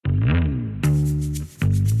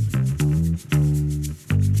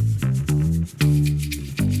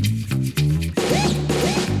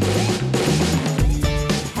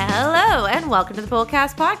welcome to the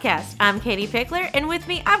Bullcast Podcast. I'm Katie Pickler, and with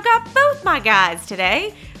me, I've got both my guys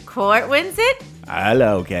today, Court Winsett.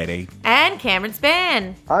 Hello, Katie. And Cameron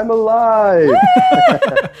Spann. I'm alive.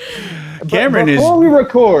 Cameron Before we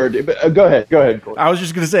record, go ahead, Court. I was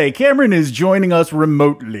just going to say, Cameron is joining us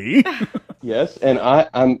remotely. Yes, and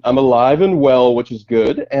I'm alive and well, which is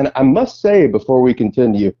good. And I must say, before we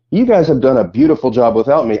continue, you guys have done a beautiful job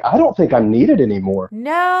without me. I don't think I'm needed anymore.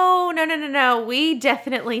 No. We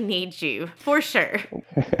definitely need you, for sure.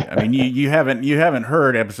 I mean, you haven't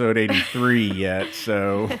heard episode 83 yet,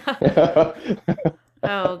 so.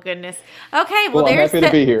 Oh, goodness. Okay, well I'm there's happy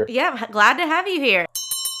to be here. Yeah, glad to have you here.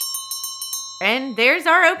 And there's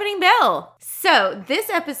our opening bell. So this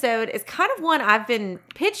episode is kind of one I've been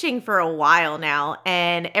pitching for a while now.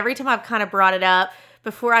 And every time I've kind of brought it up,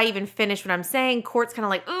 before I even finish what I'm saying, Court's kind of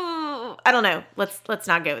like, I don't know. Let's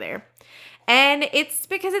not go there. And it's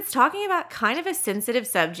because it's talking about kind of a sensitive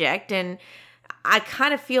subject. And I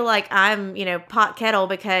kind of feel like I'm, pot kettle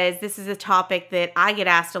because this is a topic that I get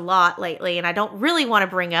asked a lot lately and I don't really want to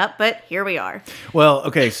bring up, but here we are. Well,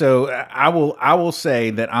 okay, so I will say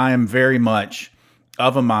that I am very much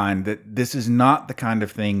of a mind that this is not the kind of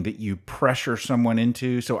thing that you pressure someone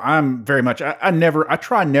into. So I'm very much, I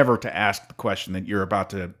try never to ask the question that you're about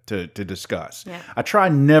to discuss. Yeah. I try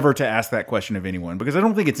never to ask that question of anyone because I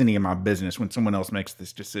don't think it's any of my business when someone else makes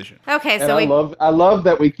this decision. Okay, And so I love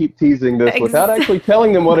that we keep teasing this without actually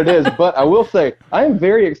telling them what it is. But I will say, I am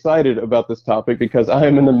very excited about this topic because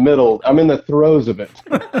I'm in the throes of it.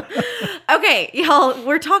 Okay, y'all,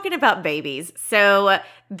 we're talking about babies. So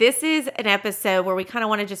this is an episode where we kind of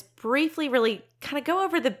want to just briefly really kind of go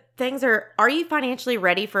over the things are you financially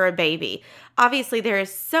ready for a baby? Obviously, there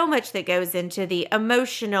is so much that goes into the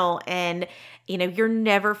emotional and, you're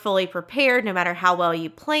never fully prepared no matter how well you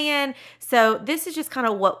plan. So this is just kind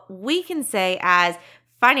of what we can say as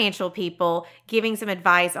financial people giving some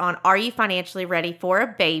advice on are you financially ready for a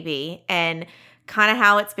baby and kind of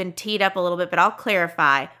how it's been teed up a little bit, but I'll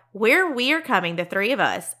clarify. Where we are coming, the three of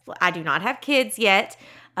us, I do not have kids yet.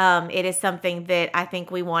 It is something that I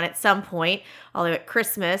think we want at some point. Although at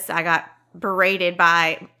Christmas, I got berated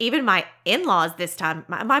by even my in-laws this time.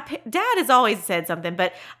 My dad has always said something,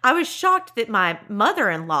 but I was shocked that my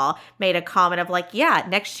mother-in-law made a comment of like, yeah,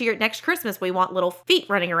 next Christmas, we want little feet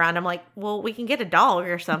running around. I'm like, well, we can get a dog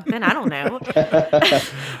or something. I don't know.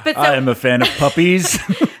 But I am a fan of puppies.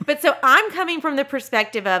 But so I'm coming from the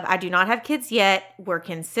perspective of I do not have kids yet. We're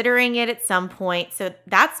considering it at some point. So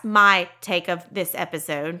that's my take of this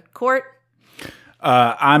episode. Court?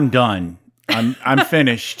 I'm done. I'm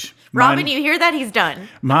finished. Robin, you hear that? He's done.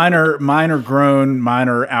 Mine are grown. Mine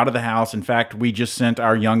are out of the house. In fact, we just sent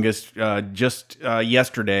our youngest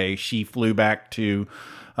yesterday. She flew back to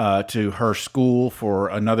her school for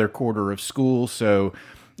another quarter of school. So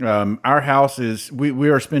our house is we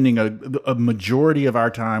are spending a majority of our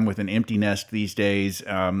time with an empty nest these days.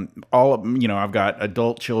 I've got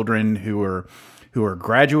adult children who are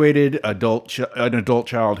graduated, an adult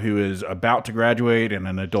child who is about to graduate, and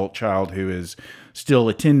an adult child who is still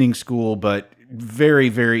attending school, but very,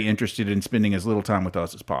 very interested in spending as little time with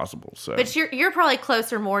us as possible. So, but you're probably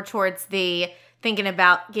closer more towards the thinking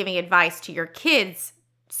about giving advice to your kids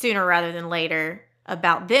sooner rather than later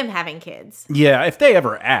about them having kids. Yeah, if they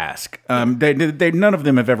ever ask, they none of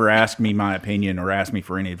them have ever asked me my opinion or asked me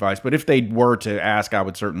for any advice. But if they were to ask, I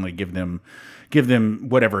would certainly give them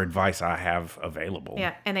whatever advice I have available.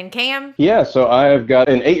 Yeah, and then Cam? Yeah, so I've got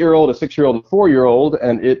an 8-year-old, a 6-year-old, and a 4-year-old,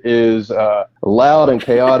 and it is loud and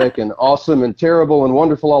chaotic and awesome and terrible and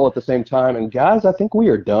wonderful all at the same time. And guys, I think we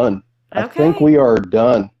are done. Okay. I think we are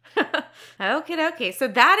done. Okay. So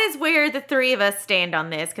that is where the three of us stand on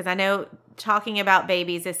this, because I know talking about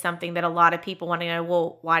babies is something that a lot of people want to know,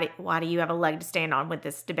 well, why do you have a leg to stand on with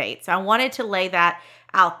this debate? So I wanted to lay that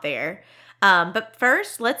out there. But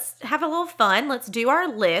first, let's have a little fun. Let's do our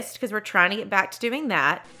list because we're trying to get back to doing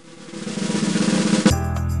that.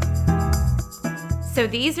 So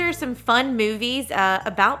these are some fun movies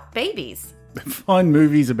about babies. Fun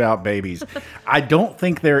movies about babies. I don't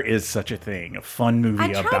think there is such a thing, a fun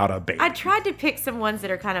movie about a baby. I tried to pick some ones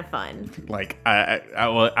that are kind of fun. Like, I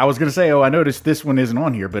was going to say, I noticed this one isn't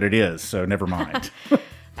on here, but it is, so never mind.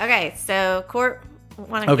 Okay, so Court...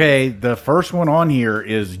 Okay, the first one on here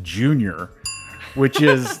is Junior, which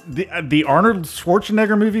is the Arnold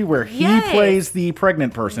Schwarzenegger movie where he plays the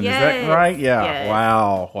pregnant person. Yes. Is that right? Yeah. Yes.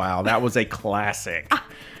 Wow. That was a classic.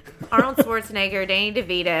 Arnold Schwarzenegger, Danny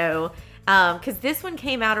DeVito, because this one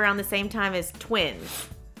came out around the same time as Twins.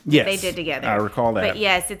 Yes, they did together. I recall that. But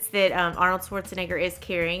yes, it's that Arnold Schwarzenegger is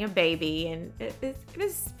carrying a baby, and it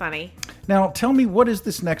is funny. Now, tell me, what is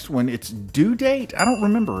this next one? It's Due Date? I don't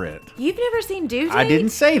remember it. You've never seen Due Date? I didn't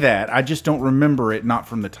say that. I just don't remember it, not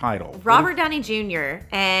from the title. Robert Downey Jr.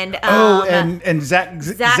 and and Zach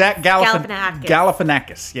Galifianakis.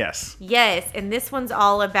 Galifianakis, yes. Yes, and this one's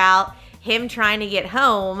all about him trying to get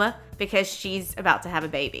home because she's about to have a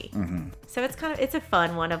baby. Mm-hmm. So it's a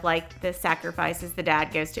fun one of like the sacrifices the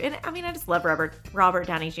dad goes to. And I mean, I just love Robert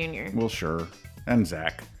Downey Jr. Well, sure. And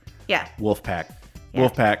Zach. Yeah. Wolfpack. Yeah.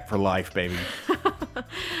 Wolfpack for life, baby.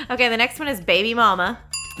 Okay, the next one is Baby Mama.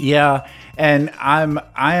 Yeah, and I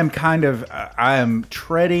am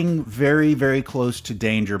treading very, very close to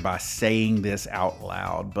danger by saying this out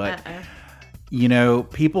loud, but you know,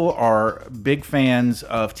 people are big fans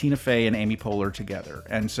of Tina Fey and Amy Poehler together,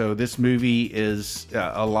 and so this movie is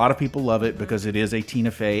a lot of people love it because it is a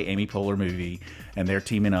Tina Fey, Amy Poehler movie, and they're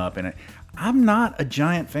teaming up. And I'm not a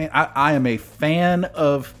giant fan. I am a fan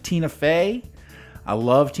of Tina Fey. I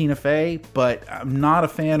love Tina Fey, but I'm not a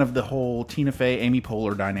fan of the whole Tina Fey, Amy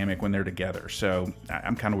Poehler dynamic when they're together. So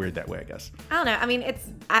I'm kind of weird that way, I guess. I don't know. I mean,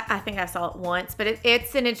 I think I saw it once, but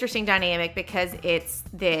it's an interesting dynamic because it's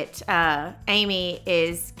that Amy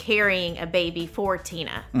is carrying a baby for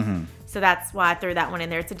Tina. Mm-hmm. So that's why I threw that one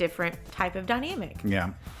in there. It's a different type of dynamic.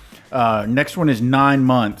 Yeah. Next one is 9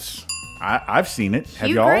 Months. I've seen it. Have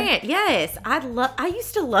Hugh y'all? Grant, yes. I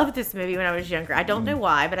used to love this movie when I was younger. I don't know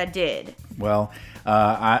why, but I did. Well,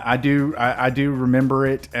 I do remember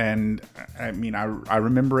it, and I mean I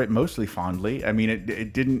remember it mostly fondly. I mean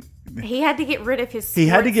it didn't. He had to get rid of his He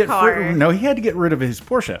had to get car. No, he had to get rid of his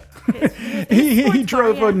Porsche. His he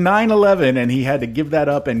drove car, yeah. a 911, and he had to give that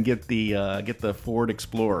up and get the Ford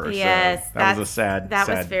Explorer. Yes, so that was a sad. That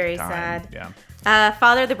sad was very time. sad. Yeah.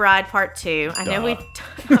 Father of the Bride Part 2. I know I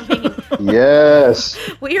mean, Yes.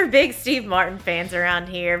 we are big Steve Martin fans around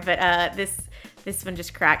here, but this one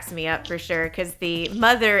just cracks me up for sure because the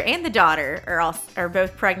mother and the daughter are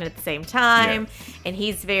both pregnant at the same time, and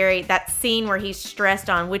he's that scene where he's stressed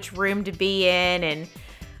on which room to be in, and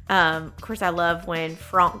of course I love when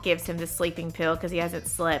Franck gives him the sleeping pill because he hasn't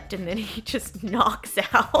slept, and then he just knocks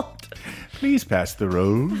out. Please pass the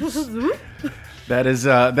rose. That is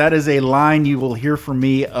a line you will hear from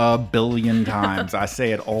me a billion times. I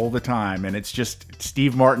say it all the time, and it's just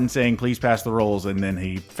Steve Martin saying, "Please pass the rolls," and then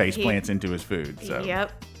he face plants into his food. So.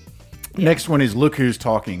 Yep. Next one is Look Who's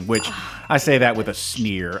Talking, which I say that with a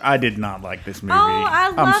sneer. I did not like this movie. Oh, I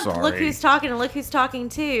I'm loved sorry. Look Who's Talking and Look Who's Talking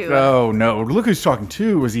 2. Oh no, Look Who's Talking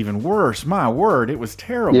 2 was even worse. My word, it was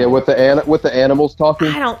terrible. Yeah, with the animals talking.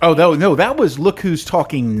 I don't. Oh no, that was Look Who's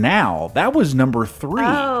Talking Now. That was number 3.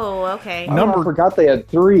 Oh, okay. I forgot they had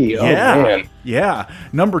 3. Oh man. Yeah.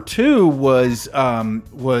 Number 2 was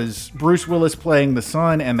Bruce Willis playing the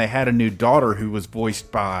son, and they had a new daughter who was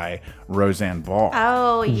voiced by Roseanne Barr.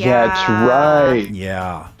 Oh, yeah. That's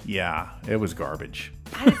right. Yeah, it was garbage.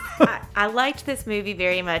 I liked this movie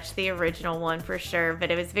very much, the original one for sure,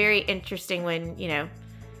 but it was very interesting when,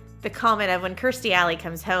 the comment of when Kirstie Alley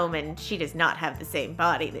comes home and she does not have the same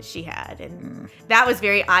body that she had. And that was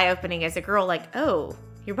very eye-opening as a girl, like, oh,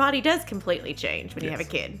 your body does completely change when you have a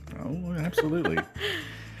kid. Oh, absolutely.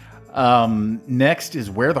 Next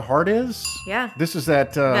is Where the Heart Is. Yeah. This is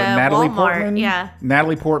that Natalie Walmart, Portman. yeah.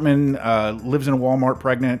 Natalie Portman lives in a Walmart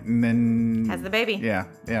pregnant and then Has the baby. Yeah.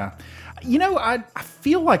 I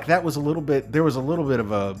feel like that was there was a little bit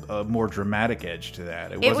of a more dramatic edge to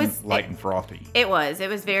that. It wasn't light and frothy. It was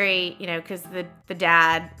very, because the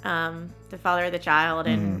dad, the father of the child,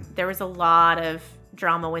 and there was a lot of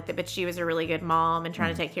drama with it, but she was a really good mom and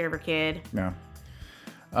trying to take care of her kid. Yeah.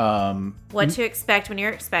 What to expect when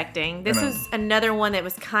you're expecting. This was another one that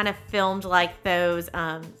was kind of filmed like those,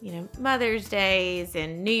 Mother's Days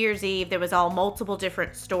and New Year's Eve. There was all multiple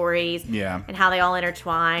different stories. Yeah. And how they all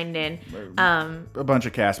intertwined. And a bunch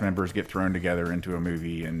of cast members get thrown together into a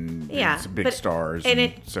movie and some big stars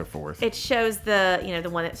and so forth. It shows the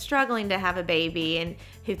one that's struggling to have a baby and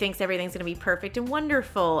who thinks everything's going to be perfect and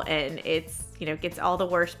wonderful. And it's, gets all the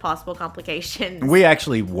worst possible complications. We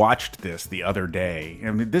actually watched this the other day.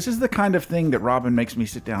 I mean, this is the kind of thing that Robin makes me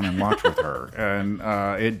sit down and watch with her. And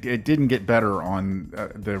it didn't get better on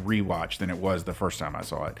the rewatch than it was the first time I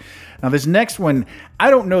saw it. Now, this next one,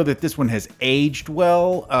 I don't know that this one has aged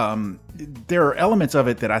well. There are elements of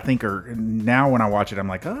it that I think are, now when I watch it, I'm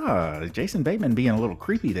like, Jason Bateman being a little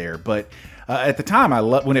creepy there. But at the time,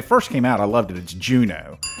 when it first came out, I loved it. It's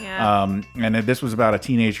Juno. Yeah. And this was about a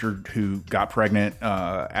teenager who got pregnant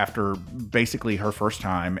after basically her first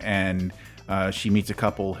time, and she meets a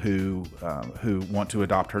couple who want to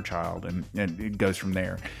adopt her child, and it goes from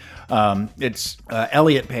there. It's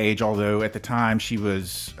Elliot Page, although at the time she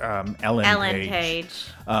was Ellen Page.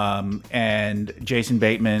 And Jason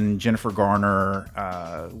Bateman, Jennifer Garner,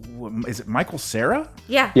 is it Michael Cera?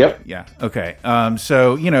 Yeah. Yep. Yeah. Okay.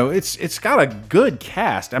 So it's got a good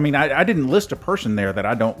cast. I mean, I didn't list a person there that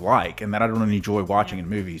I don't like and that I don't enjoy watching in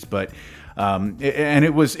movies, but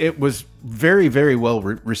it was very, very well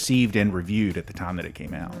received and reviewed at the time that it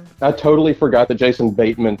came out. I totally forgot that Jason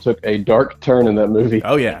Bateman took a dark turn in that movie.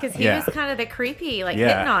 Oh yeah, Because he was kind of the creepy, hitting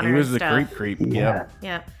on her. He was and the stuff. creep. Yeah.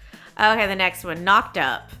 Yeah. Okay, the next one, Knocked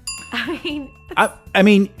Up. I mean,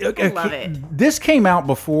 I love it. This came out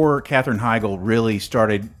before Katherine Heigl really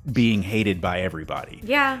started being hated by everybody.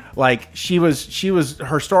 Yeah. Like she was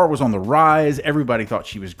her star was on the rise. Everybody thought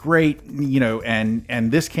she was great,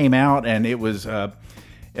 and this came out and it was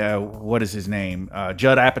what is his name?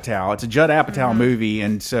 Judd Apatow. It's a Judd Apatow movie,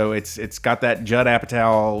 and so it's got that Judd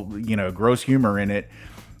Apatow, gross humor in it.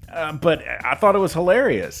 But I thought it was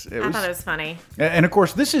hilarious. I thought it was funny. And of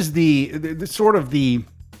course, this is the sort of the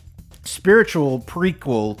spiritual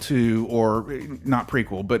prequel to, or not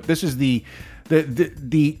prequel, but this is the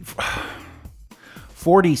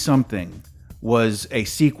 40 something was a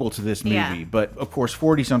sequel to this movie. Yeah. But of course,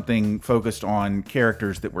 40 something focused on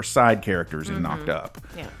characters that were side characters in Knocked Up.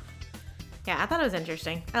 Yeah, I thought it was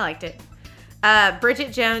interesting. I liked it.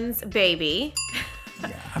 Bridget Jones' Baby.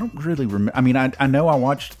 Yeah, I don't really remember. I mean, I know I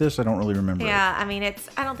watched this. I don't really remember. Yeah, I mean,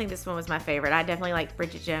 I don't think this one was my favorite. I definitely like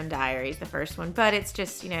Bridget Jones' Diaries, the first one, but it's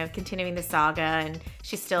just, continuing the saga, and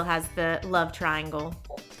she still has the love triangle.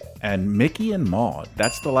 And Mickey and Maude.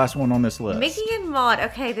 That's the last one on this list. Mickey and Maude.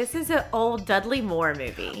 Okay, this is an old Dudley Moore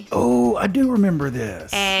movie. Oh, I do remember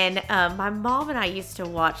this. And my mom and I used to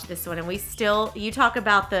watch this one, and you talk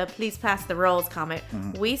about the Please Pass the Rolls comment.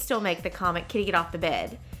 We still make the comment, Kitty, get off the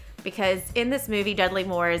bed. Because in this movie, Dudley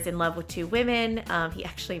Moore is in love with two women. He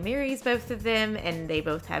actually marries both of them, and they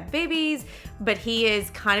both have babies. But he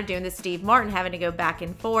is kind of doing the Steve Martin, having to go back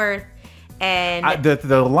and forth. And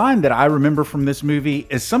the line that I remember from this movie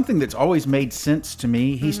is something that's always made sense to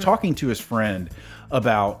me. He's talking to his friend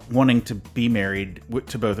about wanting to be married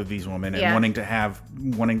to both of these women and wanting to have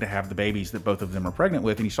the babies that both of them are pregnant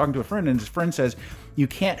with. And he's talking to a friend, and his friend says, "You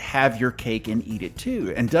can't have your cake and eat it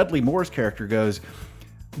too." And Dudley Moore's character goes,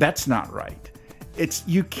 "That's not right.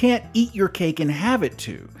 You can't eat your cake and have it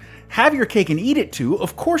too. Have your cake and eat it too.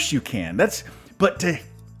 Of course you can. But to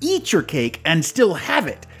eat your cake and still have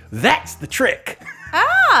it, that's the trick."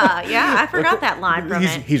 Yeah, I forgot that line from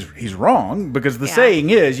it. He's wrong, because the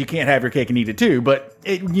saying is you can't have your cake and eat it too. But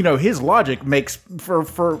his logic makes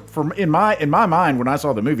for in my mind, when I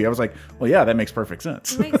saw the movie, I was like, well, yeah, that makes perfect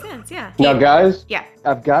sense. It makes sense, yeah. Now, guys, Yeah.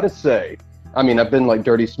 I've got to say, I mean, I've been like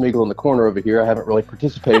Dirty Smeagol in the corner over here. I haven't really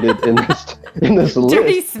participated in this list.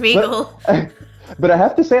 Dirty Smeagol. But I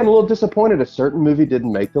have to say, I'm a little disappointed a certain movie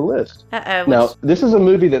didn't make the list. Uh-oh. Now, this is a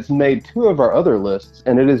movie that's made two of our other lists,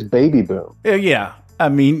 and it is Baby Boom. Yeah. I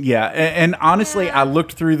mean, yeah. And honestly, I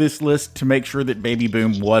looked through this list to make sure that Baby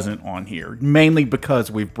Boom wasn't on here, mainly because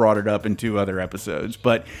we've brought it up in two other episodes.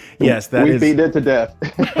 But yes, we beat it to death.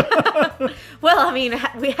 Well, I mean,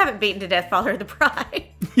 we haven't beaten to death Father of the Bride.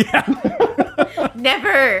 Yeah.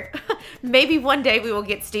 Never. Maybe one day we will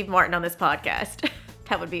get Steve Martin on this podcast.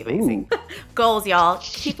 That would be amazing. Goals, y'all.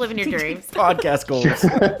 Keep living your dreams. Podcast goals.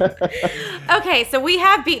 Okay, so we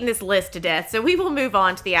have beaten this list to death, so we will move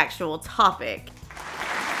on to the actual topic.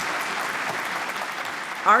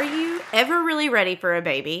 Are you ever really ready for a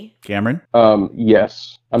baby? Cameron?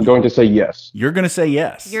 Yes. I'm going to say yes. You're going to say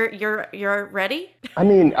yes. You're ready? I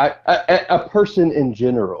mean, a person in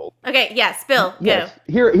general. Okay, yeah, Spill, Yes.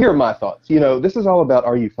 go. Here are my thoughts. This is all about,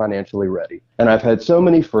 are you financially ready? And I've had so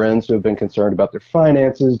many friends who have been concerned about their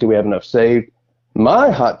finances. Do we have enough saved?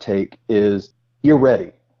 My hot take is you're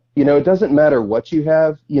ready. It doesn't matter what you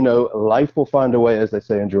have. Life will find a way, as they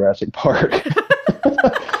say in Jurassic Park.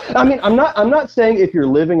 I mean, I'm not saying if you're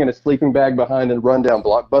living in a sleeping bag behind a rundown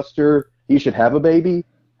Blockbuster, you should have a baby.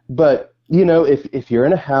 But, if you're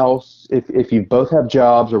in a house, if you both have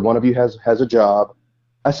jobs or one of you has a job,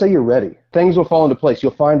 I say you're ready. Things will fall into place.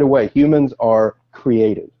 You'll find a way. Humans are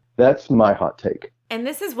creative. That's my hot take. And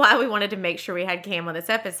this is why we wanted to make sure we had Cam on this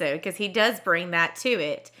episode, because he does bring that to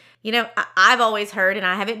it. I've always heard, and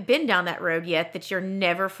I haven't been down that road yet, that you're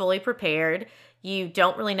never fully prepared. You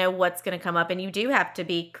don't really know what's going to come up, and you do have to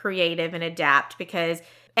be creative and adapt, because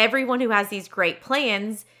everyone who has these great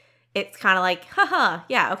plans, it's kind of like,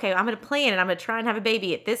 yeah, okay, I'm going to plan and I'm going to try and have a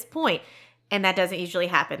baby at this point. And that doesn't usually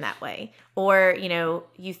happen that way. Or,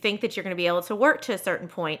 you think that you're going to be able to work to a certain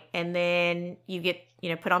point, and then you get,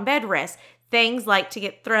 put on bed rest. Things like to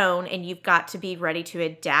get thrown, and you've got to be ready to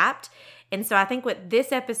adapt. And so I think what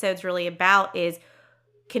this episode's really about is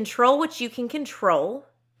control what you can control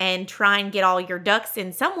and try and get all your ducks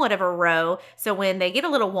in somewhat of a row. So when they get a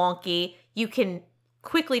little wonky, you can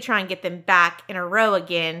quickly try and get them back in a row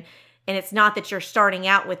again. And it's not that you're starting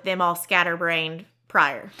out with them all scatterbrained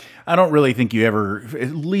prior. I don't really think you ever,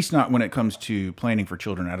 at least not when it comes to planning for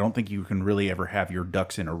children, I don't think you can really ever have your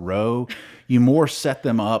ducks in a row. You more set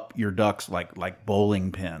them up, your ducks, like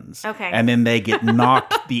bowling pins. Okay. And then they get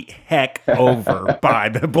knocked the heck over by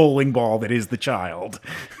the bowling ball that is the child.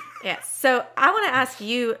 Yes. So I want to ask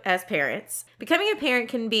you as parents, becoming a parent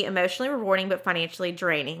can be emotionally rewarding but financially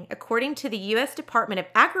draining. According to the U.S. Department of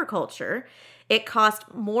Agriculture, it cost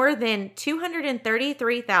more than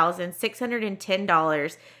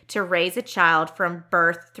 $233,610 to raise a child from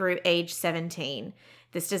birth through age 17.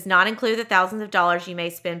 This does not include the thousands of dollars you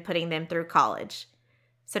may spend putting them through college.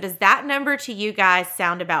 So does that number to you guys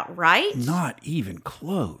sound about right? Not even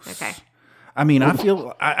close. Okay. I mean, I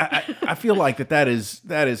feel like that is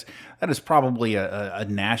probably a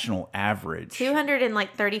national average.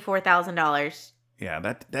 $234,000. Yeah,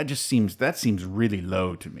 that seems really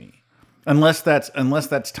low to me. Unless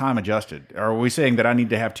that's time adjusted. Are we saying that I need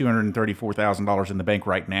to have $234,000 in the bank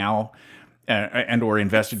right now, and or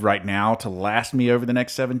invested right now to last me over the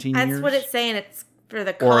next 17 years? That's what it's saying. It's for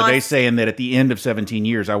the cost. Or are they saying that at the end of 17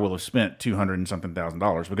 years I will have spent $200 and something thousand?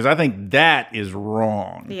 Because I think that is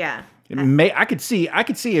wrong. Yeah. I could see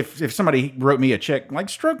if somebody wrote me a check, like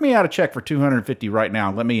stroke me out a check for $250 right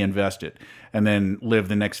now, let me invest it, and then live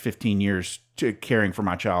the next 15 years caring for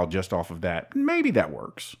my child just off of that. Maybe that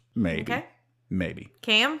works. Maybe. Okay. Maybe.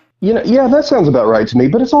 Cam? Yeah, that sounds about right to me,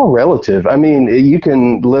 but it's all relative. I mean, you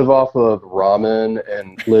can live off of ramen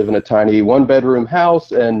and live in a tiny one-bedroom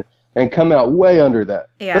house and come out way under that.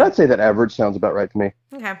 Yeah. But I'd say that average sounds about right to me.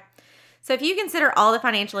 Okay. So if you consider all the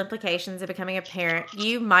financial implications of becoming a parent,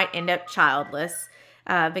 you might end up childless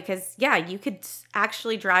because, yeah, you could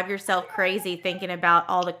actually drive yourself crazy thinking about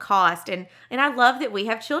all the cost. And I love that we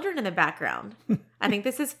have children in the background. I think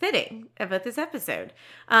this is fitting about this episode.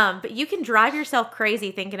 But you can drive yourself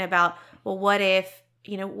crazy thinking about, well, what if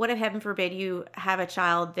heaven forbid you have a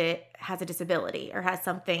child that has a disability or has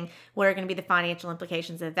something, what are going to be the financial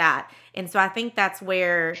implications of that? And so I think that's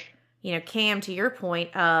where, Cam, to your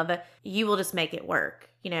point of you will just make it work.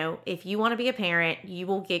 If you want to be a parent, you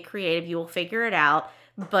will get creative, you will figure it out.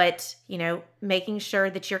 But, making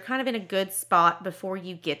sure that you're kind of in a good spot before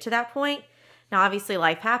you get to that point. Now, obviously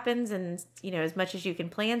life happens and, as much as you can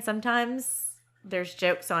plan, sometimes there's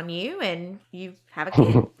jokes on you and you have a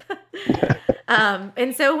kid.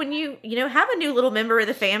 And so when you have a new little member of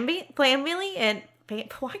the family and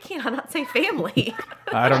why can't I not say family?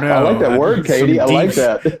 I don't know. I like that word, Katie. I like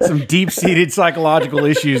that. Some deep-seated psychological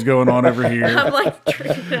issues going on over here. I'm like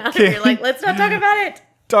tripping out here. Like, let's not talk about it.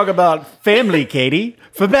 Talk about family, Katie.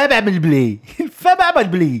 Family.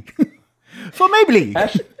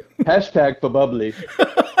 Hashtag for bubbly.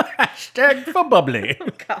 Hashtag for bubbly. Oh,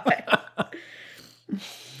 God.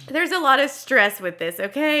 There's a lot of stress with this,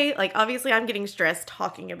 okay? Like, obviously, I'm getting stressed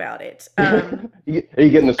talking about it. Are you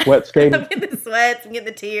getting the sweats, Katie? I'm getting the sweats, I'm getting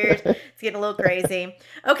the tears. It's getting a little crazy.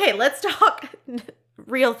 Okay, let's talk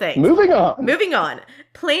real things. Moving on.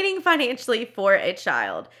 Planning financially for a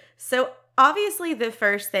child. So, obviously, the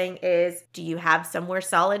first thing is, do you have somewhere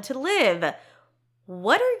solid to live?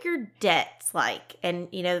 What are your debts like? And,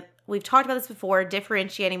 we've talked about this before,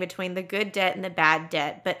 differentiating between the good debt and the bad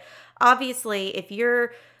debt. But obviously, if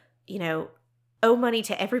you're owe money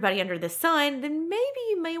to everybody under the sun, then maybe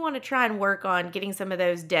you may want to try and work on getting some of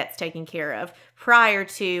those debts taken care of prior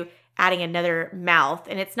to adding another mouth.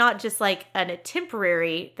 And it's not just like a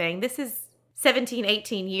temporary thing. This is 17,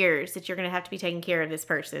 18 years that you're going to have to be taking care of this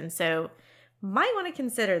person. So might want to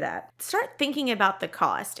consider that. Start thinking about the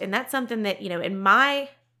cost. And that's something that, in my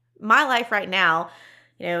life right now,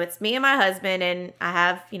 it's me and my husband and I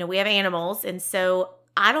have, we have animals. And so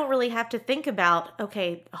I don't really have to think about,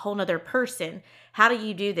 okay, a whole nother person. How do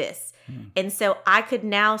you do this? And so I could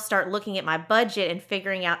now start looking at my budget and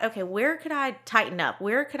figuring out, okay, where could I tighten up?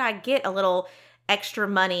 Where could I get a little extra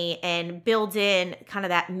money and build in kind of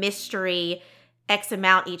that mystery X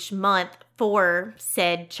amount each month for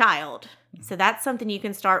said child? So that's something you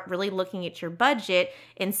can start really looking at your budget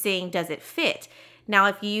and seeing, does it fit? Now,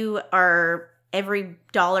 if you are every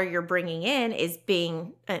dollar you're bringing in is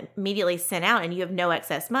being immediately sent out and you have no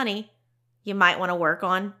excess money, you might want to work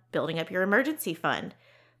on building up your emergency fund.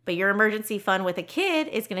 But your emergency fund with a kid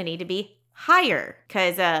is going to need to be higher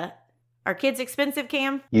because are kids expensive,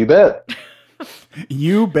 Cam? You bet.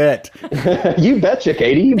 You bet. You betcha,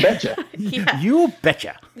 Katie. You betcha. Yeah. You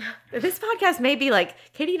betcha. This podcast may be like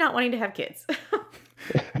Katie not wanting to have kids.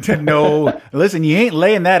 No, listen, you ain't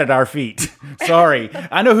laying that at our feet. Sorry.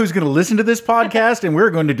 I know who's going to listen to this podcast, and we're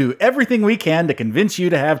going to do everything we can to convince you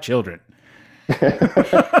to have children.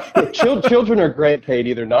 Children are great,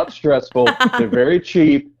 Katie. They're not stressful. They're very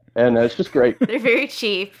cheap, and it's just great. They're very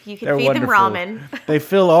cheap. You can They're feed wonderful. them ramen. They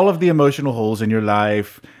fill all of the emotional holes in your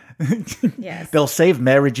life. Yes. They'll save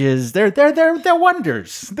marriages. They're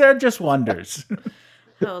wonders. They're just wonders.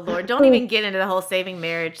 Oh, Lord. Don't even get into the whole saving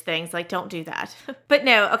marriage things. Like, don't do that. But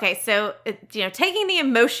no, okay. So, taking the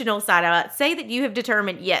emotional side out, say that you have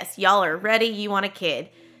determined, yes, y'all are ready. You want a kid.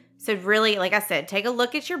 So really, like I said, take a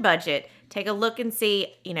look at your budget. Take a look and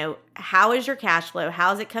see, how is your cash flow?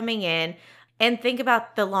 How's it coming in? And think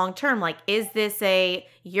about the long term. Like, is this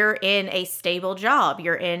you're in a stable job?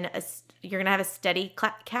 You're going to have a steady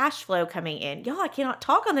cash flow coming in. Y'all, I cannot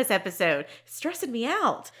talk on this episode. It's stressing me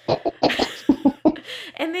out.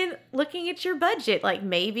 And then looking at your budget, like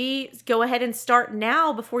maybe go ahead and start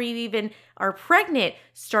now before you even are pregnant,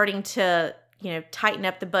 starting to, tighten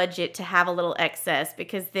up the budget to have a little excess,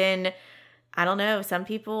 because then, I don't know, some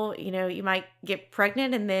people, you might get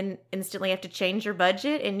pregnant and then instantly have to change your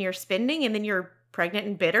budget and your spending, and then you're pregnant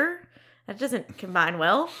and bitter. That doesn't combine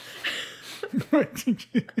well.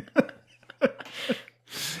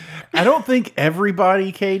 I don't think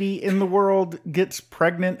everybody, Katie, in the world gets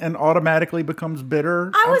pregnant and automatically becomes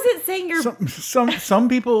bitter. I wasn't saying you're.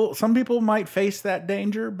 Some people might face that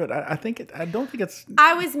danger, but I don't think it's.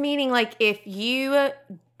 I was meaning like if you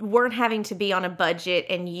weren't having to be on a budget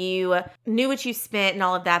and you knew what you spent and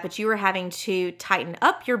all of that, but you were having to tighten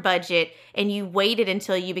up your budget and you waited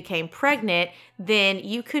until you became pregnant, then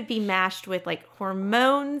you could be mashed with like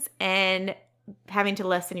hormones and having to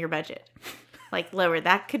lessen your budget. Like lower.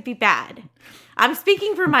 That could be bad. I'm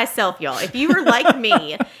speaking for myself, y'all. If you were like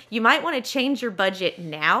me, you might want to change your budget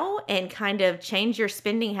now and kind of change your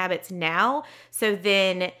spending habits now. So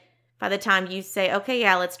then by the time you say, okay,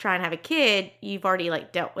 yeah, let's try and have a kid, you've already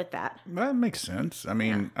like dealt with that. That makes sense. I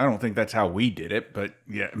mean, I don't think that's how we did it, but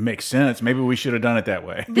yeah, it makes sense. Maybe we should have done it that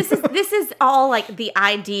way. This is all like the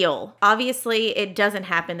ideal. Obviously, it doesn't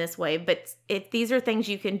happen this way, but these are things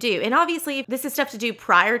you can do. And obviously, this is stuff to do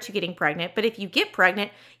prior to getting pregnant. But if you get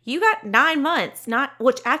pregnant, you got 9 months, you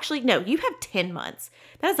have 10 months.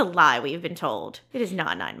 That is a lie we've been told. It is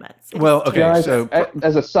not 9 months. Well, okay, Guys, so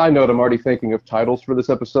as a side note, I'm already thinking of titles for this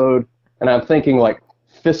episode, and I'm thinking like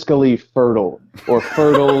fiscally fertile or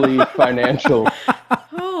fertilely financial.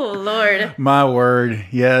 Oh, Lord. my word,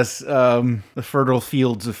 yes, the fertile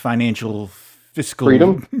fields of financial fiscal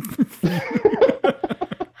Freedom?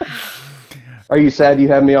 Are you sad you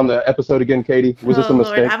have me on the episode again, Katie? Was this a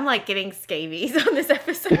mistake? Lord, I'm like getting scabies on this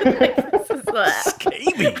episode.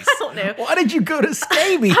 Scabies. I don't know. Why did you go to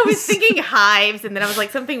scabies? I was thinking hives, and then I was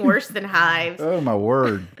like something worse than hives. Oh my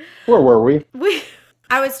word! Where were we?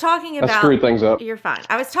 I was talking about. I screwed things up. You're fine.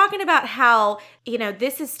 I was talking about how,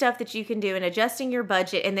 this is stuff that you can do in adjusting your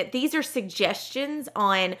budget, and that these are suggestions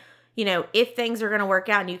on, if things are going to work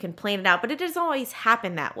out and you can plan it out, but it doesn't always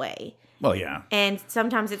happen that way. Well, yeah. And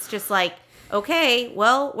sometimes it's just like, okay,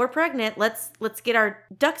 well, we're pregnant. Let's get our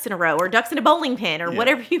ducks in a row, or ducks in a bowling pin, or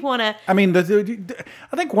whatever you want to. I mean, I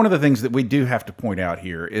think one of the things that we do have to point out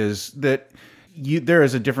here is that there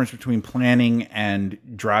is a difference between planning and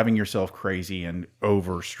driving yourself crazy and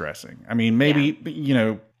over stressing. I mean, maybe,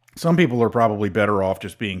 some people are probably better off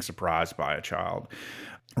just being surprised by a child.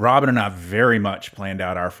 Robin and I very much planned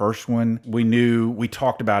out our first one. We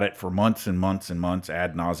talked about it for months and months and months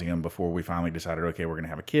ad nauseum before we finally decided, okay, we're going to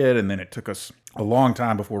have a kid. And then it took us a long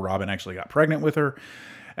time before Robin actually got pregnant with her.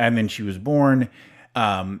 And then she was born.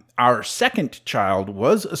 Our second child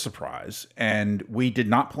was a surprise, and we did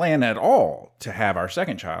not plan at all to have our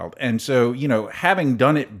second child. And so, having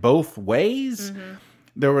done it both ways,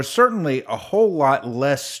 there was certainly a whole lot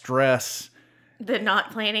less stress. The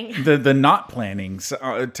not planning. The not planning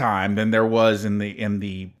time than there was in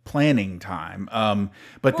the planning time.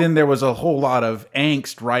 But then there was a whole lot of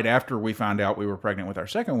angst right after we found out we were pregnant with our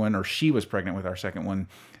second one, or she was pregnant with our second one,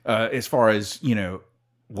 as far as,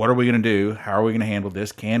 what are we going to do? How are we going to handle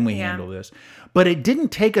this? Can we handle this? But it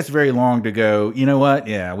didn't take us very long to go, you know what?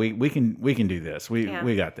 Yeah, we can do this.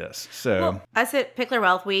 We got this. So us at Pickler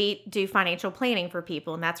Wealth, we do financial planning for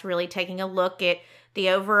people, and that's really taking a look at the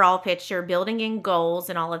overall picture, building in goals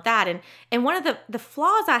and all of that. And one of the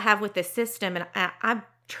flaws I have with this system, and I'm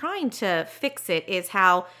trying to fix it, is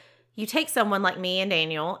how you take someone like me and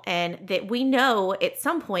Daniel, and that we know at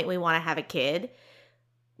some point we want to have a kid.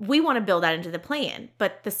 We want to build that into the plan,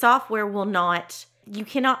 but the software will not, you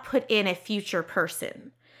cannot put in a future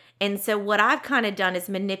person. And so what I've kind of done is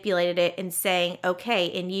manipulated it and saying, okay,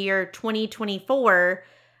 in year 2024,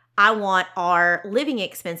 I want our living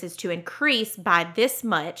expenses to increase by this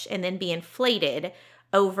much and then be inflated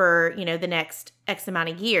over, the next X amount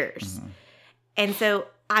of years. Mm-hmm. And so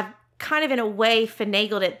I've kind of in a way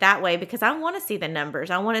finagled it that way because I want to see the numbers.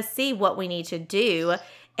 I want to see what we need to do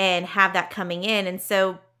and have that coming in. And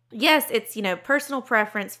so, yes, it's, personal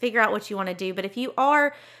preference, figure out what you want to do. But if you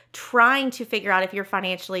are trying to figure out if you're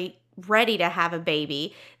financially ready to have a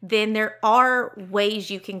baby, then there are ways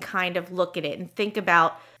you can kind of look at it and think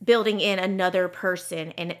about building in another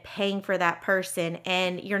person and paying for that person.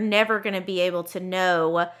 And you're never going to be able to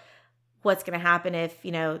know what's going to happen if,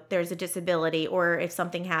 there's a disability or if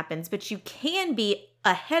something happens, but you can be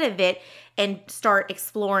ahead of it and start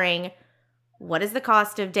exploring what is the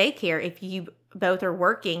cost of daycare if you both are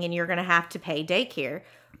working and you're going to have to pay daycare.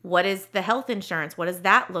 What is the health insurance? What does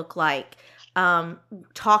that look like?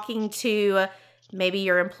 Talking to maybe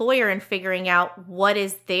your employer and figuring out what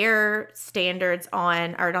is their standards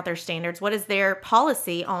on, or not their standards, what is their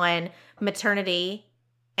policy on maternity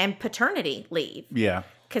and paternity leave? Yeah.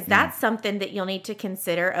 Because that's something that you'll need to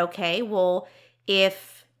consider. Okay, well,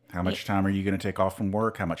 how much time are you going to take off from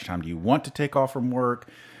work? How much time do you want to take off from work?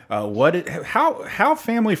 How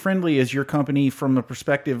family friendly is your company from the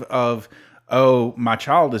perspective of, oh, my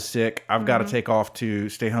child is sick. I've got to take off to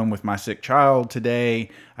stay home with my sick child today.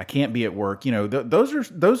 I can't be at work. Those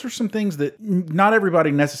are some things that not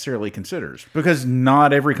everybody necessarily considers because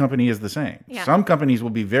not every company is the same. Yeah. Some companies will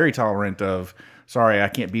be very tolerant of, sorry, I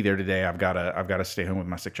can't be there today. I've got to stay home with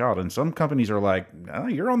my sick child. And some companies are like, oh,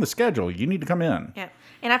 you're on the schedule. You need to come in. Yeah.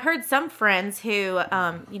 And I've heard some friends who,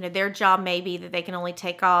 their job may be that they can only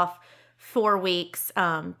take off 4 weeks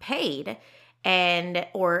paid,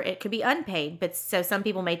 or it could be unpaid. But so some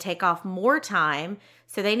people may take off more time.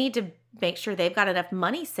 So they need to make sure they've got enough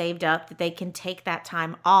money saved up that they can take that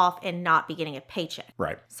time off and not be getting a paycheck.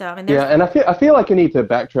 Right. So, and I feel like I need to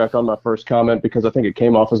backtrack on my first comment because I think it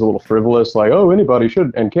came off as a little frivolous, like, oh, anybody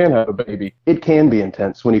should and can have a baby. It can be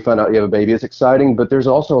intense when you find out you have a baby. It's exciting, but there's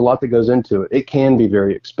also a lot that goes into it. It can be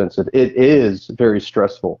very expensive. It is very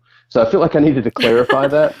stressful. So I feel like I needed to clarify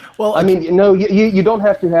that. Well, I mean, you don't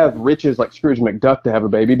have to have riches like Scrooge McDuck to have a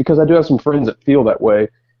baby because I do have some friends that feel that way.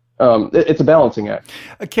 It's a balancing act.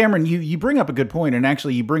 Cameron, you bring up a good point, and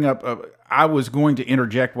actually you bring up, I was going to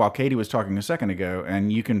interject while Katie was talking a second ago,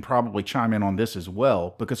 and you can probably chime in on this as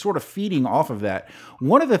well, because sort of feeding off of that,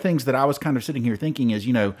 one of the things that I was kind of sitting here thinking is,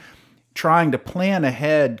 trying to plan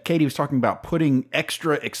ahead. Katie was talking about putting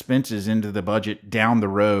extra expenses into the budget down the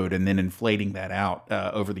road and then inflating that out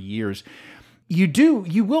over the years.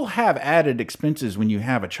 You will have added expenses when you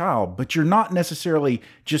have a child, but you're not necessarily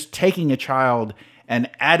just taking a child and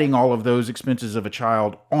adding all of those expenses of a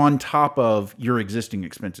child on top of your existing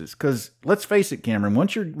expenses. Because let's face it, Cameron,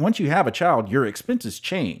 once you have a child, your expenses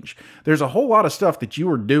change. There's a whole lot of stuff that you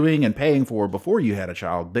were doing and paying for before you had a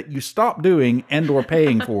child that you stop doing and or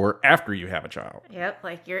paying for after you have a child. Yep,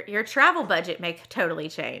 like your travel budget may totally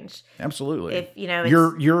change. Absolutely. If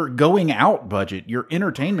your going out budget, your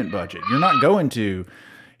entertainment budget,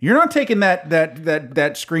 you're not taking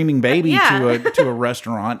that screaming baby to a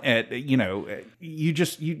restaurant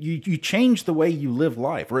you change the way you live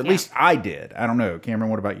life, or at least I did. I don't know. Cameron,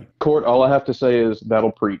 what about you? Court, all I have to say is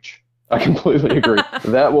that'll preach. I completely agree.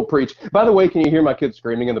 That will preach. By the way, can you hear my kids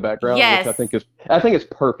screaming in the background? Yes. Which I think is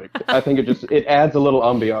perfect. I think it adds a little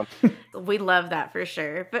ambiance. We love that for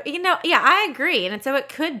sure. But I agree. And so it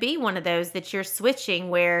could be one of those that you're switching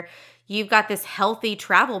where you've got this healthy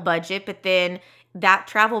travel budget, but then that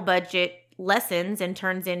travel budget lessens and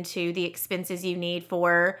turns into the expenses you need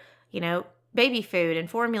for, baby food and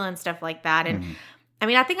formula and stuff like that. And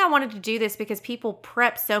I think I wanted to do this because people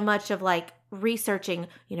prep so much of like researching,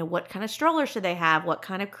 what kind of stroller should they have? What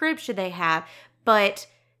kind of crib should they have? But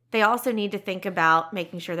they also need to think about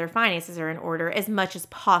making sure their finances are in order as much as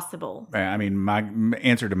possible. I mean, my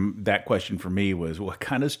answer to that question for me was, what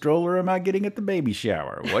kind of stroller am I getting at the baby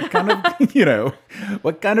shower? What kind of,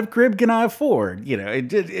 what kind of crib can I afford?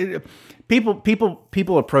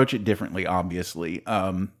 People approach it differently, obviously.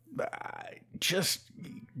 Just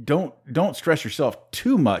don't stress yourself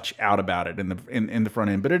too much out about it in the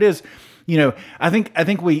front end. But it is, I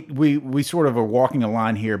think we sort of are walking a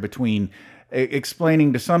line here between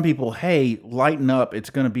explaining to some people, hey, lighten up, it's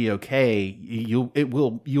going to be okay. You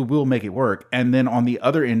will make it work. And then on the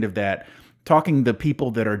other end of that, talking to people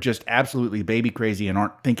that are just absolutely baby crazy and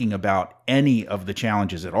aren't thinking about any of the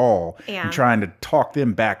challenges at all, Yeah. and trying to talk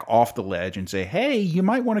them back off the ledge and say, hey, you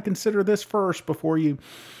might want to consider this first before you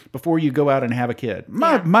go out and have a kid.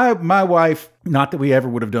 My wife, not that we ever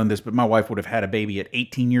would have done this, but my wife would have had a baby at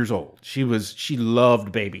 18 years old. She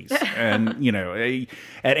loved babies. And, you know,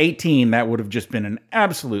 at 18, that would have just been an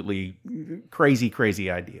absolutely crazy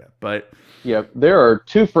idea. But Yeah, there are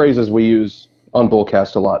two phrases we use on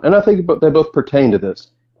Bullcast a lot, and I think they both pertain to this.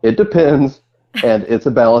 It depends, and it's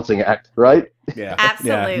a balancing act, right? yeah,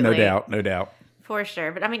 Absolutely. yeah, no doubt. For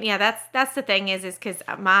sure. But I mean, yeah, that's the thing is because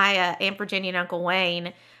my Aunt Virginia and Uncle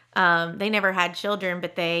Wayne, they never had children,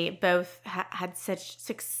 but they both had such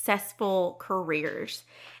successful careers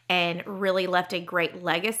and really left a great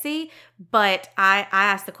legacy. But I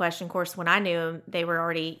asked the question, of course, when I knew them, they were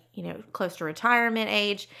already, you know, close to retirement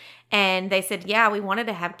age. And they said, yeah, we wanted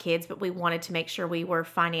to have kids, but we wanted to make sure we were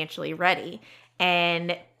financially ready.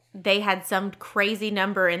 And they had some crazy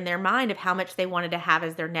number in their mind of how much they wanted to have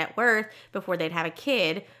as their net worth before they'd have a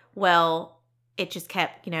kid. Well, it just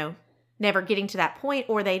kept, you know, never getting to that point,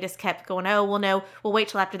 or they just kept going, oh, well, no, we'll wait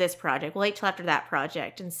till after this project. We'll wait till after that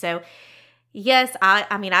project. And so, yes,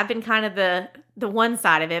 I mean, I've been kind of the one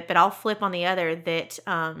side of it, but I'll flip on the other that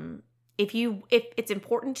if it's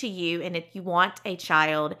important to you and if you want a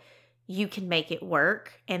child, you can make it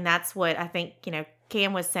work. And that's what I think, you know,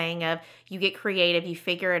 Cam was saying of you get creative, you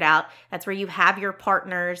figure it out. That's where you have your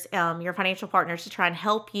partners, your financial partners to try and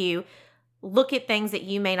help you look at things that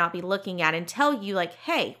you may not be looking at and tell you like,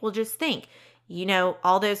 hey, well, just think, you know,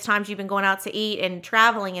 all those times you've been going out to eat and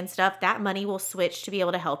traveling and stuff, that money will switch to be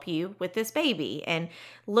able to help you with this baby, and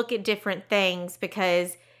look at different things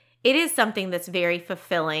because it is something that's very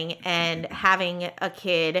fulfilling, and having a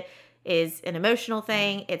kid is an emotional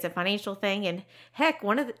thing. It's a financial thing. And heck,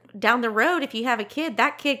 down the road, if you have a kid,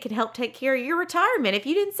 that kid can help take care of your retirement if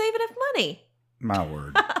you didn't save enough money. My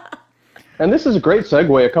word. And this is a great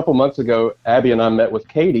segue. A couple months ago, Abby and I met with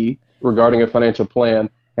Katie regarding a financial plan,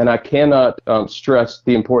 and I cannot stress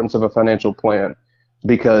the importance of a financial plan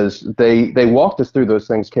because they walked us through those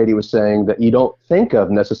things Katie was saying that you don't think of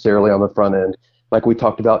necessarily on the front end. Like we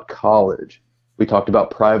talked about college. We talked about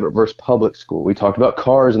private versus public school. We talked about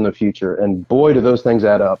cars in the future, and boy, do those things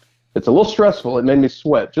add up. It's a little stressful. It made me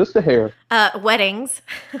sweat just a hair. Weddings.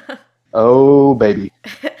 Oh, baby.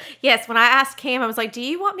 Yes, when I asked Cam, I was like, do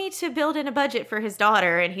you want me to build in a budget for his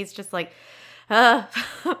daughter? And he's just like,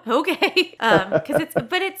 okay.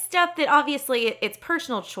 But it's stuff that obviously it's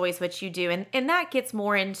personal choice what you do. And that gets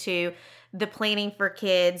more into the planning for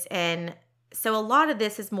kids. And so a lot of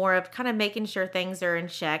this is more of kind of making sure things are in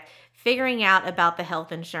check, figuring out about the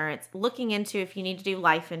health insurance, looking into if you need to do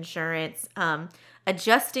life insurance,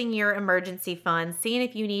 adjusting your emergency funds, seeing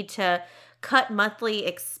if you need to cut monthly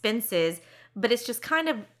expenses. But it's just kind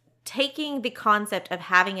of taking the concept of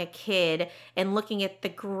having a kid and looking at the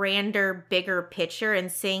grander, bigger picture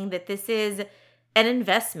and seeing that this is an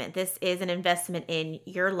investment. This is an investment in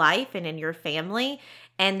your life and in your family,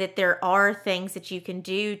 and that there are things that you can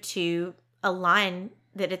do to align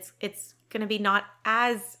that it's going to be not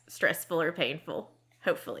as stressful or painful.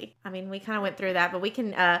 Hopefully. I mean, we kind of went through that, but we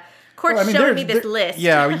can, Court's showing me this list.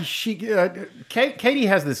 Yeah, Katie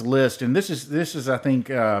has this list, and this is I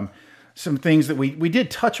think, some things that we did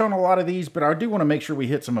touch on a lot of these, but I do want to make sure we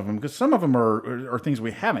hit some of them because some of them are things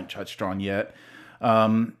we haven't touched on yet.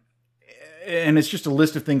 And it's just a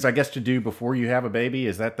list of things, I guess, to do before you have a baby.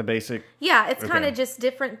 Is that the basic? Yeah, it's kind of just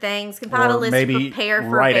different things. Compile a list to prepare for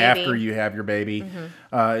right a baby. after you have your baby.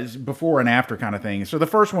 Mm-hmm. Before and after kind of thing. So the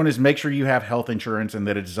first one is make sure you have health insurance and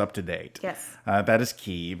that it is up to date. Yes. That is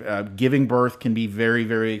key. Giving birth can be very,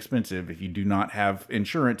 very expensive if you do not have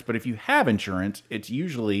insurance. But if you have insurance, it's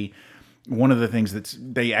usually one of the things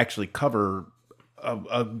they actually cover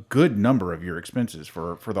a good number of your expenses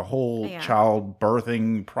for the whole child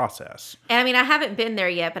birthing process. And I mean, I haven't been there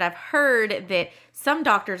yet, but I've heard that some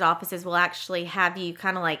doctors' offices will actually have you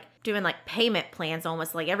kind of like doing like payment plans,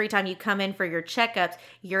 almost like every time you come in for your checkups,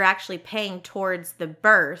 you're actually paying towards the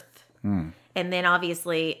birth. And then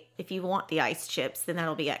obviously, if you want the ice chips, then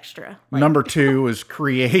that'll be extra. Number 2 is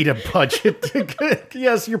create a budget.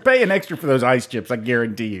 Yes, you're paying extra for those ice chips, I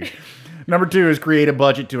guarantee you. Number 2 is create a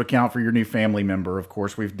budget to account for your new family member. Of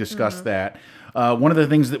course, we've discussed that. One of the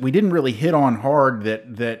things that we didn't really hit on hard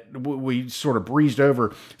that we sort of breezed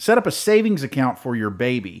over, set up a savings account for your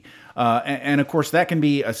baby. And of course, that can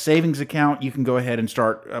be a savings account. You can go ahead and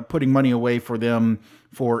start putting money away for them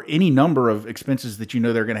for any number of expenses that you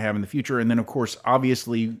know they're going to have in the future. And then, of course,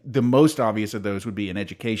 obviously, the most obvious of those would be an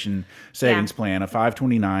education savings plan, a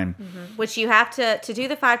 529. Which you have to do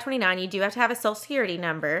the 529, you do have to have a Social Security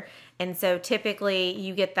number. And so typically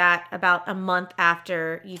you get that about a month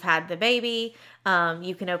after you've had the baby.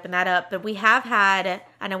 You can open that up. But we have had,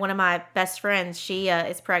 I know one of my best friends, she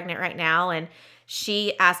is pregnant right now, and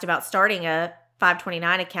she asked about starting a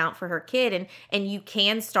 529 account for her kid, and you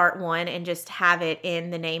can start one and just have it in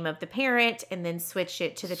the name of the parent and then switch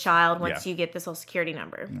it to the child once you get the Social Security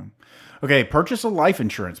number. Yeah. Okay, purchase a life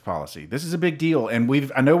insurance policy. This is a big deal,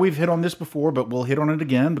 and I know we've hit on this before, but we'll hit on it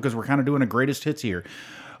again because we're kind of doing a greatest hits here.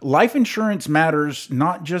 Life insurance matters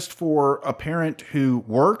not just for a parent who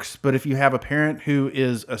works, but if you have a parent who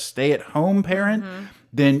is a stay-at-home parent,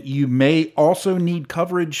 then you may also need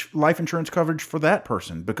coverage, life insurance coverage for that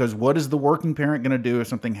person. Because what is the working parent going to do if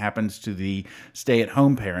something happens to the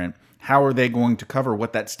stay-at-home parent? How are they going to cover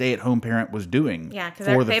what that stay-at-home parent was doing? Yeah, because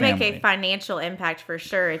they make a financial impact for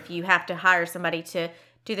sure if you have to hire somebody to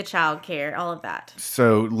do the child care, all of that.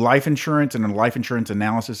 So life insurance and a life insurance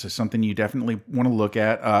analysis is something you definitely want to look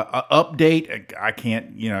at. Update. I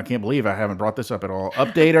can't believe I haven't brought this up at all.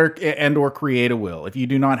 Update or create a will. If you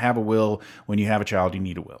do not have a will when you have a child, you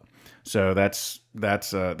need a will. So that's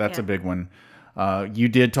a big one. You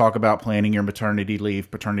did talk about planning your paternity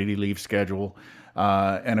leave schedule.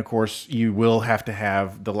 And of course, you will have to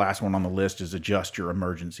have the last one on the list is adjust your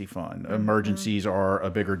emergency fund. Emergencies are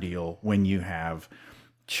a bigger deal when you have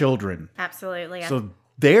children. Absolutely. Yeah. So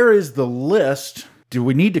there is the list. Do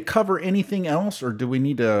we need to cover anything else, or do we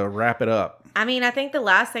need to wrap it up? I mean, I think the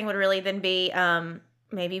last thing would really then be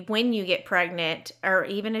maybe when you get pregnant, or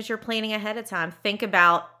even as you're planning ahead of time, think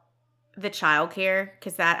about the childcare,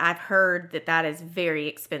 because that I've heard that is very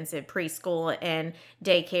expensive, preschool and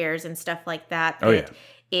daycares and stuff like that. Oh yeah.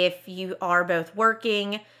 If you are both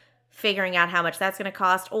working, figuring out how much that's going to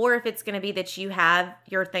cost, or if it's going to be that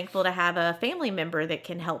you're thankful to have a family member that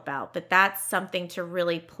can help out. But that's something to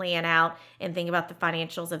really plan out and think about the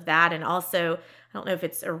financials of that. And also, I don't know if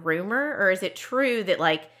it's a rumor or is it true that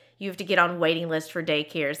like you have to get on waiting list for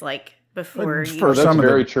daycares like before you. That's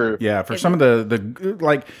very true. Yeah, for some of the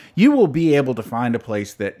like you will be able to find a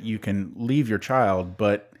place that you can leave your child,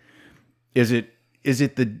 but is it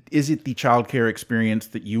the child care experience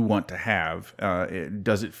that you want to have?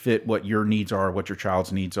 Does it fit what your needs are, what your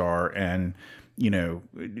child's needs are, and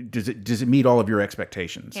does it meet all of your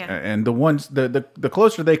expectations? Yeah. And the ones the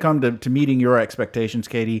closer they come to meeting your expectations,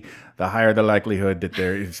 Katie, the higher the likelihood that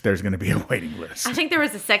there's going to be a waiting list. I think there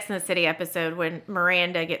was a Sex and the City episode when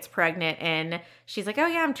Miranda gets pregnant and she's like, "Oh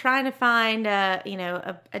yeah, I'm trying to find a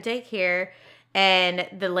daycare," and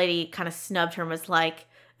the lady kind of snubbed her and was like,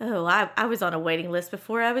 "Oh, I was on a waiting list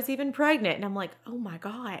before I was even pregnant." And I'm like, "Oh my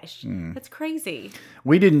gosh, that's crazy."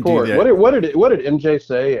 We didn't do that. What did MJ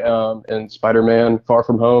say in Spider-Man Far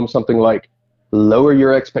From Home? Something like, "Lower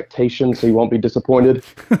your expectations so you won't be disappointed."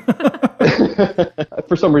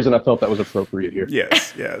 For some reason, I felt that was appropriate here.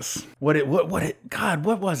 Yes. What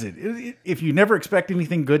was it? If you never expect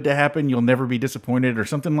anything good to happen, you'll never be disappointed, or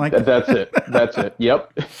something like that. That's it.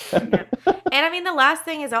 Yep. And I mean, the last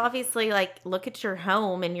thing is obviously like look at your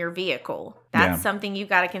home and your vehicle. That's something you've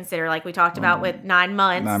got to consider. Like we talked about with 9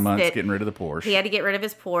 months. 9 months getting rid of the Porsche. He had to get rid of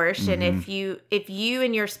his Porsche. And if you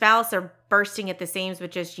and your spouse are bursting at the seams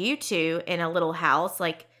with just you two in a little house,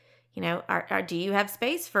 like, do you have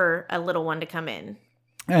space for a little one to come in?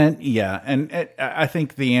 And I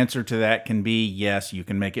think the answer to that can be yes, you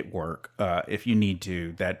can make it work if you need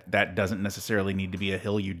to. That doesn't necessarily need to be a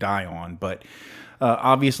hill you die on, but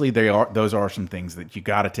obviously those are some things that you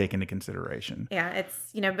got to take into consideration. Yeah,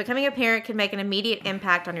 it's becoming a parent can make an immediate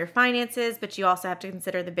impact on your finances, but you also have to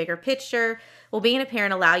consider the bigger picture. Will being a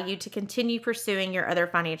parent allow you to continue pursuing your other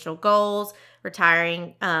financial goals,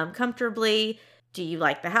 retiring comfortably? Do you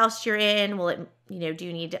like the house you're in? Will it, do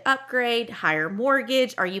you need to upgrade, higher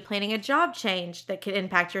mortgage? Are you planning a job change that could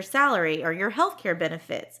impact your salary or your healthcare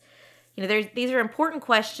benefits? These are important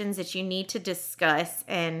questions that you need to discuss.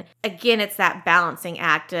 And again, it's that balancing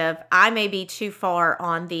act of I may be too far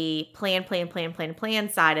on the plan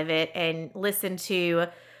side of it and listen to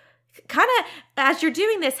kind of, as you're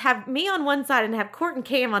doing this, have me on one side and have Court and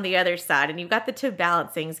Cam on the other side. And you've got the two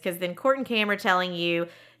balancings because then Court and Cam are telling you,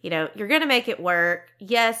 you're going to make it work.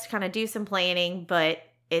 Yes, kind of do some planning, but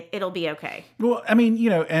it'll be okay. Well, I mean,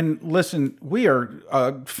 and listen, we are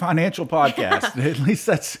a financial podcast. At least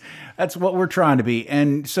that's what we're trying to be.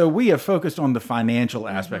 And so we have focused on the financial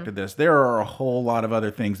aspect of this. There are a whole lot of other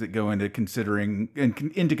things that go into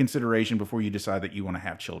consideration before you decide that you want to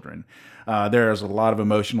have children. There is a lot of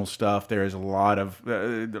emotional stuff. There is a lot of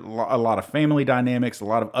family dynamics, a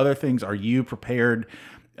lot of other things. Are you prepared?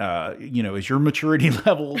 Is your maturity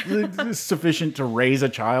level sufficient to raise a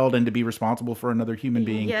child and to be responsible for another human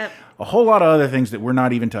being? Yep. A whole lot of other things that we're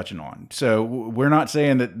not even touching on. So we're not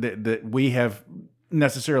saying that we have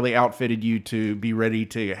necessarily outfitted you to be ready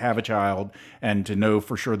to have a child and to know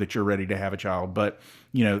for sure that you're ready to have a child. But,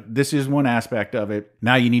 this is one aspect of it.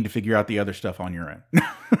 Now you need to figure out the other stuff on your own.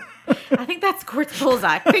 I think that's Court's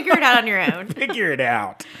bullseye. Figure it out on your own. Figure it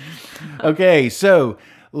out. Okay, so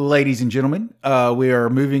ladies and gentlemen, we are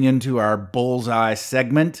moving into our bullseye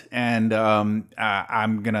segment, and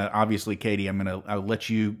I'm gonna obviously, Katie, I'll let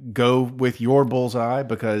you go with your bullseye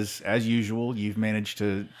because, as usual, you've managed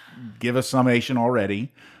to give a summation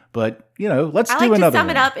already. But let's do another. I like to sum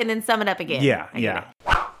it up and then sum it up again. Yeah.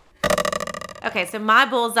 Okay, so my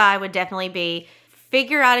bullseye would definitely be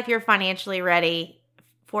figure out if you're financially ready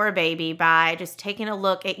for a baby by just taking a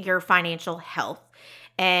look at your financial health,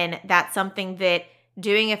 and that's something that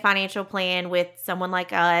doing a financial plan with someone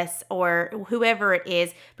like us or whoever it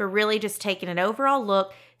is, but really just taking an overall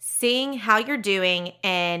look, seeing how you're doing,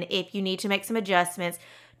 and if you need to make some adjustments,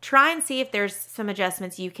 try and see if there's some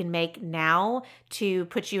adjustments you can make now to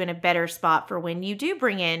put you in a better spot for when you do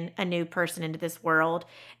bring in a new person into this world.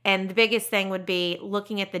 And the biggest thing would be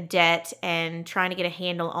looking at the debt and trying to get a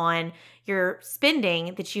handle on your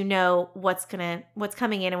spending, that you know what's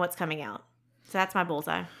coming in and what's coming out. So that's my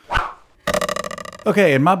bullseye.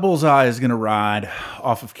 Okay, and my bullseye is going to ride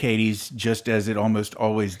off of Katie's, just as it almost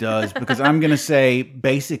always does, because I'm going to say,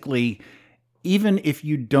 basically, even if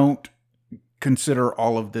you don't consider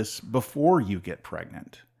all of this before you get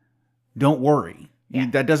pregnant, don't worry. Yeah.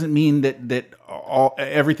 That doesn't mean that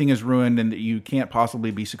everything is ruined and that you can't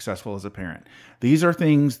possibly be successful as a parent. These are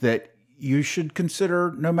things that you should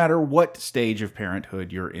consider no matter what stage of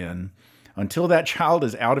parenthood you're in. Until that child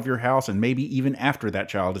is out of your house, and maybe even after that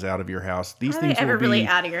child is out of your house, these things will be really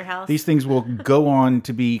out of your house. These things will go on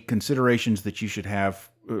to be considerations that you should have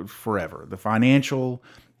forever. The financial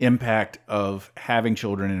impact of having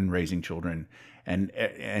children and raising children,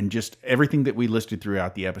 and just everything that we listed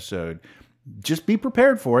throughout the episode. Just be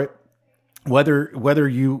prepared for it. Whether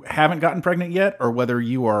you haven't gotten pregnant yet, or whether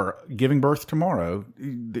you are giving birth tomorrow,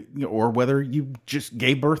 or whether you just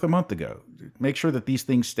gave birth a month ago, make sure that these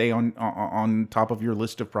things stay on top of your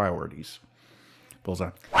list of priorities. Bullseye.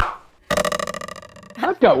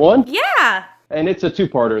 I've got one. Yeah. And it's a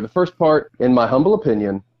two-parter. The first part, in my humble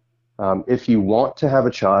opinion, if you want to have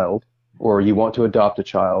a child or you want to adopt a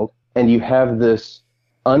child, and you have this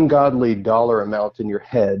ungodly dollar amount in your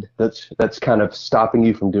head that's kind of stopping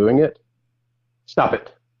you from doing it, stop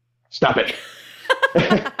it.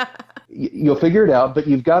 You'll figure it out, but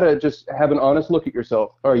you've got to just have an honest look at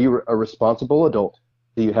yourself. Are you a responsible adult?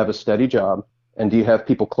 Do you have a steady job? And do you have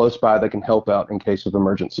people close by that can help out in case of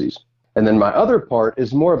emergencies? And then my other part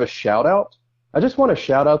is more of a shout out. I just want to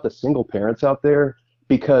shout out the single parents out there,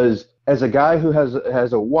 because as a guy who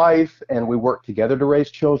has a wife and we work together to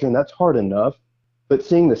raise children, that's hard enough. But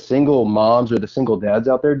seeing the single moms or the single dads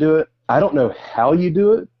out there do it, I don't know how you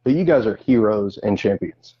do it, but you guys are heroes and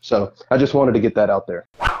champions. So I just wanted to get that out there.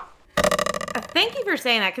 Thank you for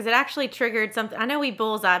saying that, because it actually triggered something. I know we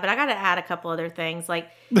bullseye, but I got to add a couple other things. Like,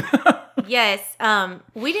 yes,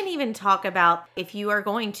 we didn't even talk about if you are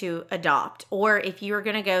going to adopt or if you are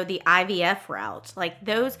going to go the IVF route. Like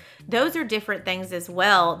those are different things as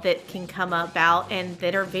well that can come about and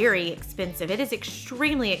that are very expensive. It is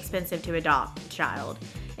extremely expensive to adopt a child,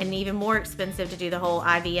 and even more expensive to do the whole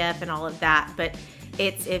IVF and all of that. But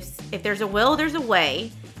it's if there's a will, there's a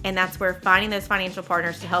way. And that's where finding those financial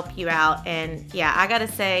partners to help you out. And yeah, I got to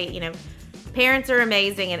say, parents are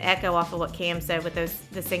amazing, and echo off of what Cam said with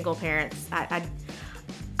the single parents. I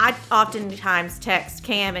oftentimes text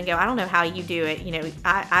Cam and go, I don't know how you do it.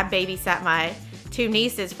 I babysat my 2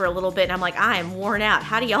 nieces for a little bit, and I'm like, I am worn out.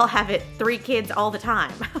 How do y'all have 3 kids all the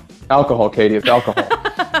time? Alcohol, Katie. It's alcohol.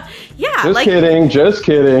 Yeah. Just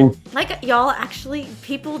kidding. Like, y'all actually,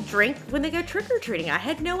 people drink when they go trick-or-treating. I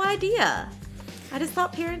had no idea. I just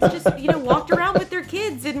thought parents just, walked around with their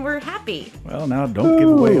kids and were happy. Well, now don't give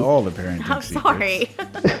away all the parenting I'm secrets. sorry.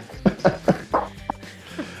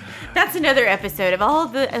 That's another episode of all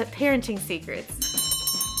the parenting secrets.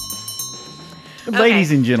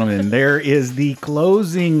 Ladies and gentlemen, there is the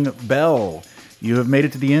closing bell. You have made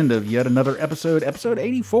it to the end of yet another episode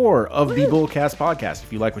 84 of the Bullcast Podcast.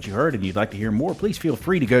 If you like what you heard and you'd like to hear more, please feel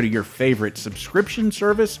free to go to your favorite subscription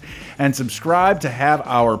service and subscribe to have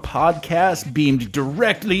our podcast beamed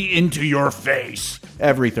directly into your face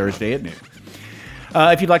every Thursday at noon.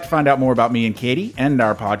 If you'd like to find out more about me and Katie and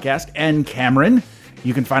our podcast and Cameron,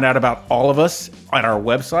 you can find out about all of us at our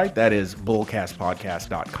website. That is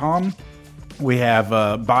bullcastpodcast.com. We have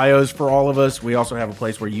bios for all of us. We also have a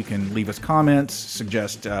place where you can leave us comments,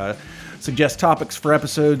 suggest topics for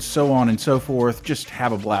episodes, so on and so forth. Just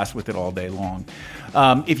have a blast with it all day long.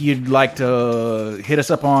 If you'd like to hit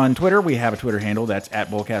us up on Twitter, we have a Twitter handle that's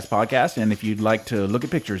 @BullcastPodcast. And if you'd like to look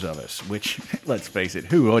at pictures of us, which, let's face it,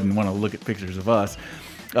 who wouldn't want to look at pictures of us?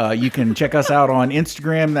 You can check us out on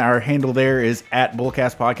Instagram. Our handle there is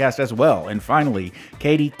 @BullcastPodcast as well. And finally,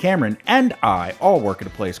 Katie, Cameron, and I all work at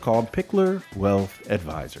a place called Pickler Wealth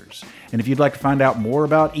Advisors. And if you'd like to find out more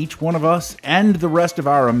about each one of us and the rest of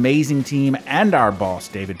our amazing team and our boss,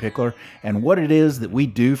 David Pickler, and what it is that we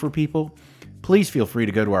do for people, please feel free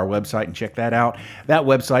to go to our website and check that out. That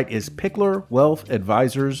website is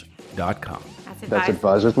picklerwealthadvisors.com. That's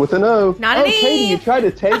advisors with an O. Not an E. Katie, you tried to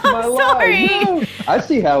take my sorry. line. No. I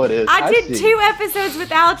see how it is. I did 2 episodes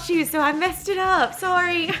without you, so I messed it up.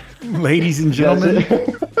 Sorry. Ladies and gentlemen,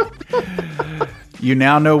 you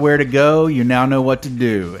now know where to go. You now know what to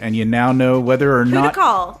do. And you now know whether or Who not to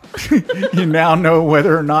call. you now know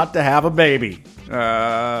whether or not to have a baby.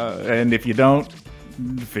 And if you don't,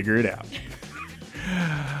 figure it out.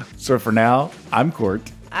 So for now, I'm Court.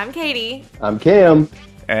 I'm Katie. I'm Cam.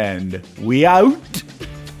 And we out.